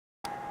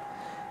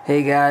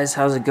Hey guys,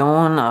 how's it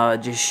going?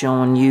 Just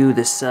showing you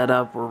the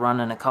setup. We're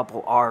running a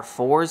couple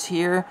R4s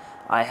here.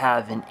 I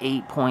have an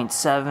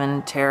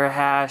 8.7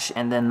 terahash,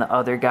 and then the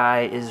other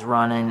guy is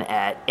running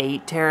at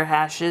 8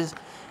 terahashes.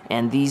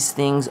 And these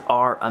things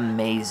are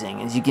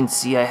amazing. As you can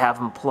see, I have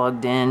them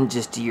plugged in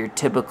just to your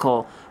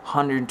typical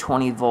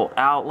 120 volt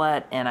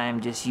outlet, and I'm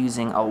just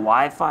using a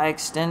Wi-Fi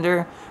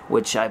extender,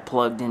 which I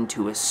plugged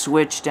into a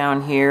switch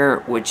down here,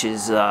 which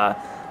is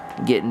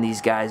getting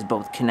these guys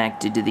both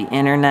connected to the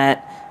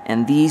internet.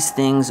 And these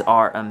things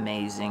are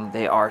amazing.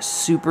 They are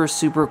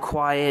super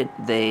quiet.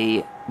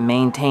 They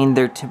maintain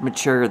their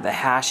temperature. The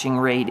hashing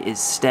rate is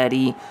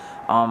steady.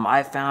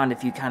 I found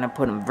if you kind of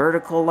put them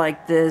vertical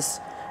like this,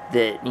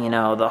 that, you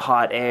know, the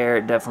hot air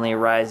definitely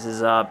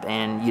rises up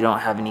and you don't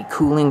have any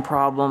cooling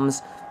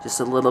problems. Just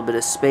a little bit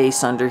of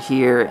space under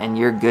here and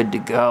you're good to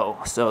go.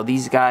 So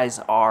these guys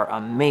are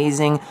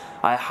amazing.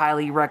 I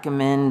highly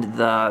recommend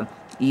the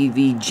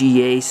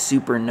EVGA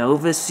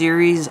Supernova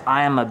series.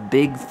 I am a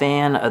big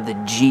fan of the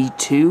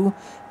G2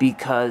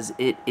 because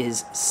it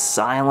is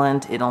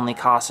silent. It only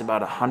costs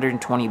about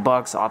 120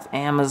 bucks off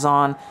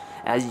Amazon.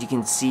 As you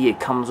can see,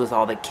 it comes with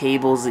all the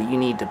cables that you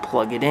need to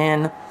plug it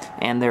in,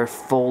 and they're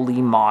fully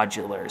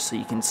modular, so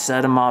you can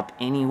set them up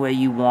any way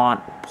you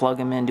want, plug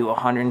them into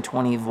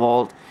 120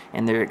 volt,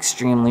 and they're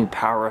extremely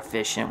power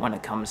efficient when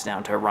it comes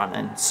down to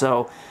running.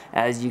 So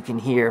as you can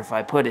hear, if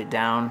I put it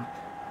down,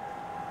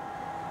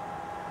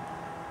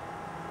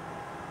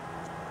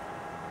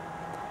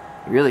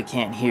 you really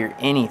can't hear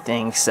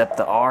anything except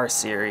the R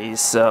series,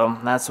 so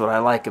that's what I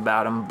like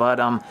about them. But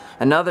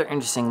another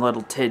interesting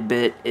little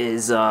tidbit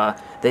is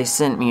they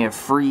sent me a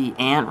free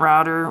ant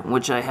router,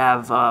 which I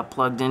have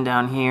plugged in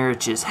down here.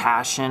 It's just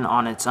hashing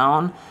on its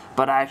own.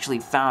 But I actually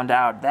found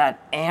out that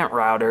ant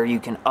router, you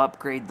can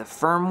upgrade the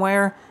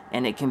firmware,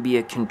 and it can be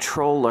a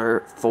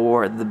controller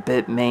for the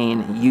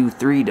Bitmain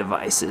U3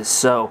 devices.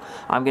 So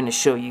I'm going to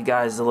show you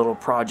guys a little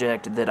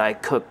project that I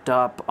cooked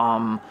up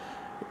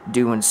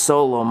doing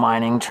solo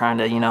mining, trying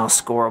to, you know,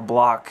 score a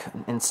block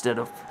instead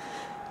of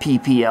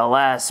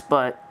PPLS.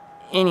 But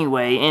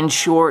anyway, in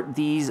short,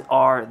 these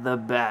are the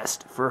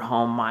best for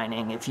home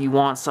mining. If you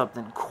want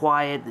something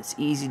quiet that's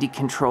easy to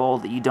control,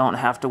 that you don't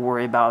have to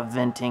worry about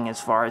venting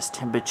as far as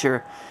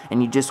temperature,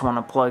 and you just want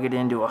to plug it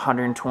into a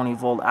 120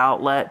 volt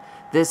outlet,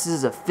 this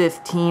is a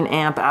 15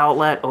 amp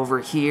outlet over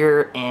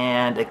here,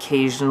 and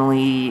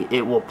occasionally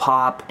it will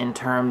pop in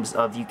terms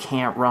of you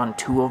can't run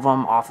two of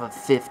them off a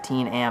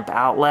 15 amp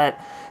outlet.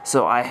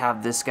 So I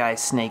have this guy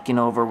snaking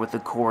over with the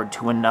cord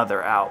to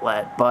another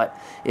outlet. But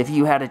if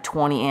you had a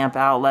 20 amp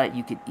outlet,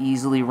 you could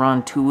easily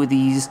run two of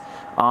these.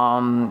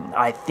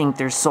 I think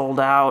they're sold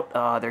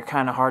out. They're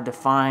kind of hard to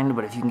find,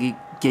 but if you can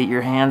get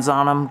your hands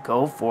on them,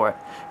 go for it.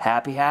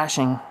 Happy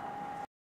hashing.